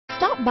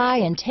Stop by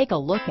and take a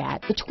look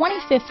at the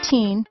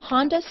 2015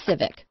 Honda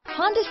Civic.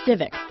 Honda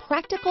Civic,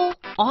 practical,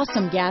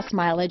 awesome gas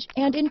mileage,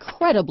 and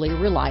incredibly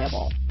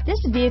reliable. This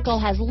vehicle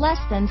has less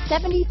than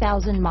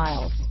 70,000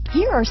 miles.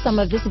 Here are some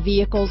of this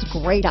vehicle's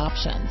great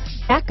options: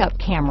 backup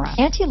camera,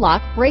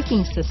 anti-lock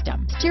braking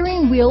system,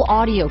 steering wheel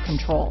audio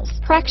controls,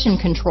 traction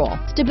control,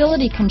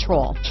 stability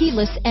control,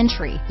 keyless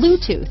entry,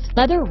 Bluetooth,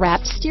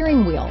 leather-wrapped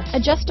steering wheel,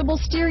 adjustable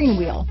steering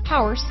wheel,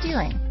 power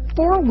steering,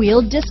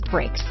 four-wheel disc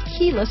brakes,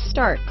 keyless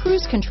start,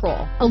 cruise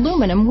control,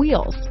 aluminum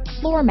wheels,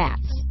 floor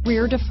mats,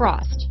 rear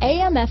defrost,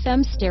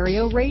 AM/FM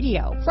stereo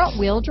radio,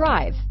 front-wheel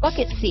drive,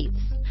 bucket seats.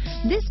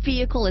 This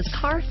vehicle is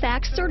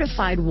CARFAX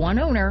certified one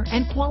owner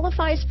and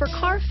qualifies for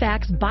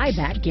CARFAX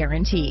buyback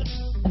guarantee.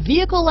 A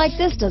vehicle like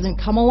this doesn't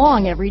come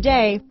along every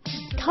day.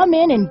 Come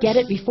in and get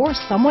it before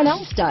someone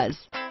else does.